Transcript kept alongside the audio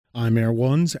I'm Air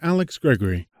One's Alex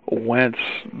Gregory. Once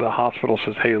the hospital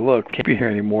says, hey, look, can't be here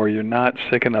anymore. You're not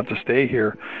sick enough to stay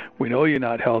here. We know you're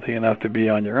not healthy enough to be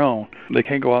on your own. They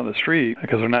can't go out in the street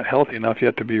because they're not healthy enough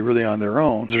yet to be really on their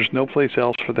own. There's no place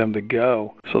else for them to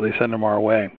go, so they send them our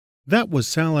way. That was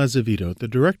Sal Azevedo, the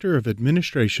Director of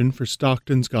Administration for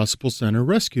Stockton's Gospel Center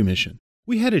Rescue Mission.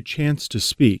 We had a chance to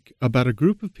speak about a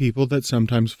group of people that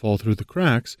sometimes fall through the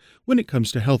cracks when it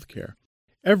comes to health care.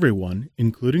 Everyone,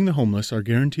 including the homeless, are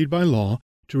guaranteed by law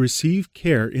to receive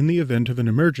care in the event of an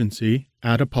emergency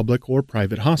at a public or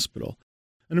private hospital.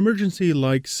 An emergency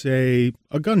like, say,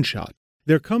 a gunshot.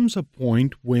 There comes a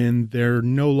point when they're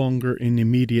no longer in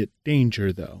immediate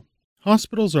danger, though.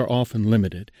 Hospitals are often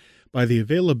limited by the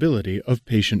availability of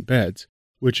patient beds,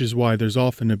 which is why there's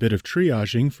often a bit of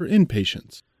triaging for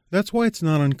inpatients. That's why it's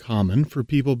not uncommon for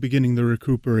people beginning the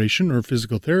recuperation or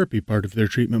physical therapy part of their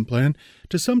treatment plan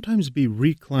to sometimes be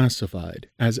reclassified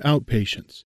as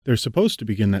outpatients. They're supposed to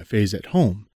begin that phase at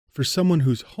home. For someone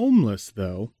who's homeless,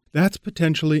 though, that's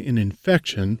potentially an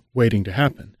infection waiting to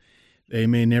happen. They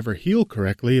may never heal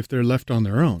correctly if they're left on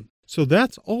their own. So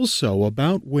that's also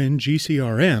about when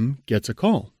GCRM gets a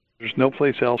call. There's no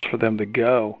place else for them to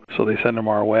go, so they send them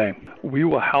our way. We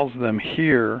will house them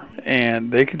here,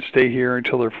 and they can stay here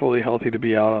until they're fully healthy to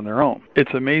be out on their own.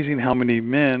 It's amazing how many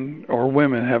men or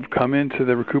women have come into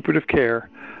the recuperative care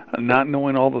not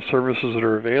knowing all the services that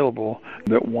are available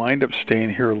that wind up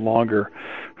staying here longer,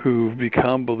 who've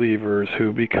become believers,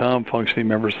 who become functioning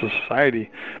members of society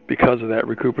because of that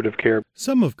recuperative care.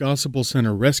 Some of Gospel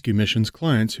Center Rescue Mission's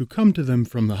clients who come to them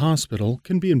from the hospital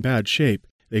can be in bad shape.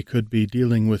 They could be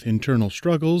dealing with internal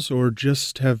struggles or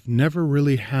just have never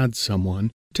really had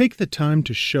someone take the time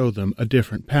to show them a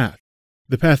different path.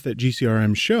 The path that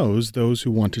GCRM shows those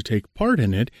who want to take part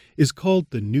in it is called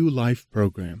the New Life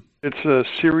Program. It's a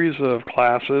series of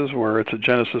classes where it's a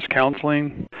Genesis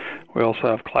counseling. We also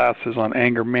have classes on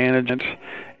anger management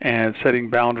and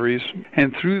setting boundaries.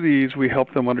 And through these, we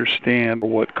help them understand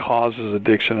what causes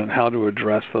addiction and how to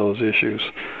address those issues.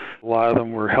 A lot of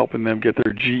them, we're helping them get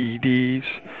their GEDs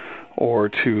or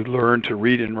to learn to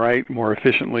read and write more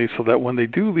efficiently so that when they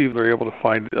do leave, they're able to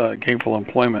find gainful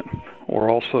employment.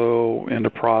 We're also in the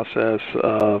process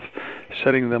of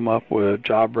setting them up with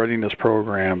job readiness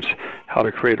programs, how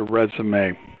to create a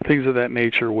resume, things of that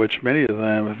nature, which many of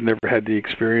them have never had the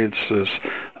experiences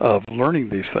of learning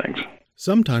these things.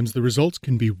 Sometimes the results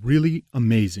can be really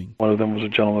amazing. One of them was a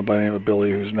gentleman by the name of Billy,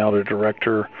 who's now the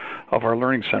director of our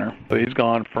learning center. So he's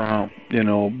gone from,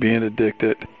 being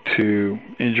addicted to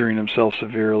injuring himself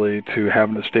severely to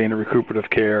having to stay in a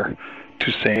recuperative care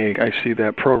to saying, I see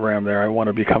that program there. I want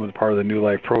to become a part of the New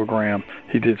Life program.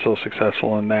 He did so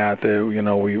successful in that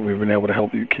we've been able to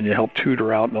help you. Can you help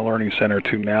tutor out in the learning center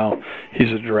to now he's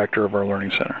the director of our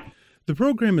learning center. The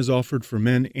program is offered for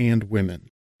men and women.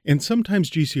 And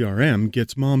sometimes GCRM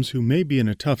gets moms who may be in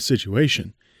a tough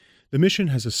situation. The mission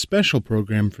has a special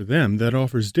program for them that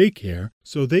offers daycare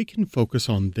so they can focus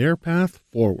on their path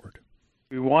forward.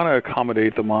 We want to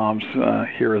accommodate the moms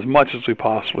here as much as we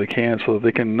possibly can so that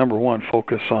they can, number one,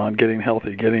 focus on getting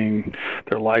healthy, getting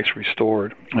their lives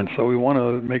restored. And so we want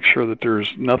to make sure that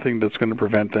there's nothing that's going to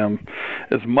prevent them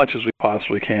as much as we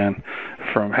possibly can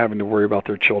from having to worry about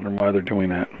their children while they're doing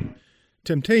that.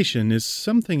 Temptation is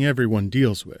something everyone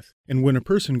deals with, and when a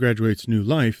person graduates New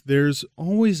Life, there's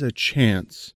always a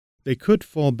chance they could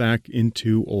fall back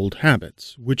into old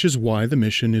habits, which is why the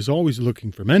mission is always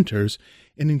looking for mentors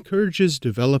and encourages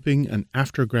developing an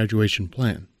after-graduation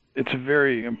plan. It's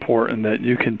very important that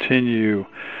you continue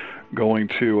going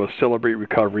to a Celebrate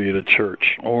Recovery at a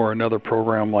church or another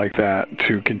program like that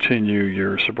to continue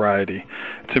your sobriety.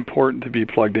 It's important to be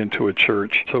plugged into a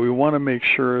church. So we want to make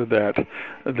sure that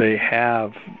they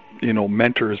have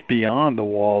mentors beyond the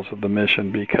walls of the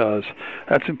mission, because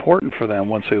that's important for them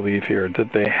once they leave here,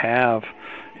 that they have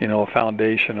a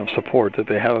foundation of support, that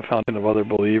they have a foundation of other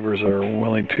believers that are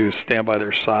willing to stand by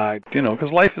their side,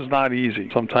 because life is not easy.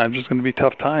 Sometimes it's going to be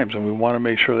tough times, and we want to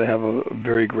make sure they have a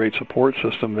very great support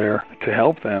system there to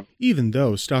help them. Even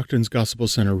though Stockton's Gospel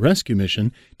Center Rescue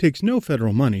Mission takes no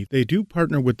federal money, they do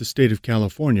partner with the state of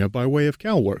California by way of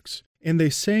CalWORKS, and they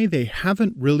say they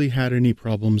haven't really had any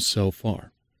problems so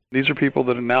far. These are people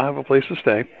that now have a place to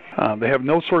stay. They have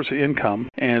no source of income,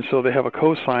 and so they have a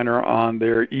co-signer on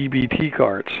their EBT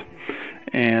cards.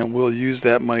 And we'll use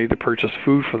that money to purchase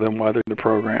food for them while they're in the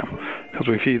program. because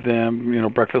we feed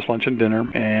them, breakfast, lunch, and dinner.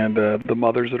 And the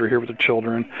mothers that are here with their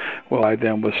children, we'll provide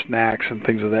them with snacks and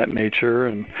things of that nature,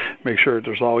 and make sure that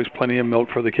there's always plenty of milk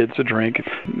for the kids to drink.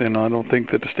 And I don't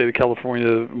think that the state of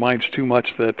California minds too much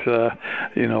that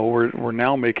we're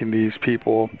now making these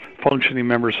people functioning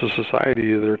members of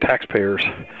society. They're taxpayers.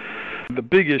 The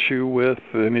big issue with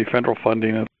any federal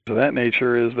funding of that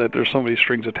nature is that there's so many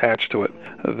strings attached to it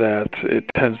that it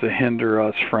tends to hinder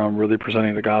us from really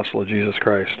presenting the gospel of Jesus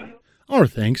Christ. Our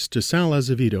thanks to Sal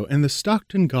Azevedo and the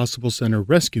Stockton Gospel Center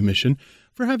Rescue Mission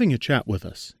for having a chat with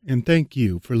us, and thank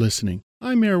you for listening.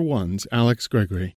 I'm Air One's Alex Gregory.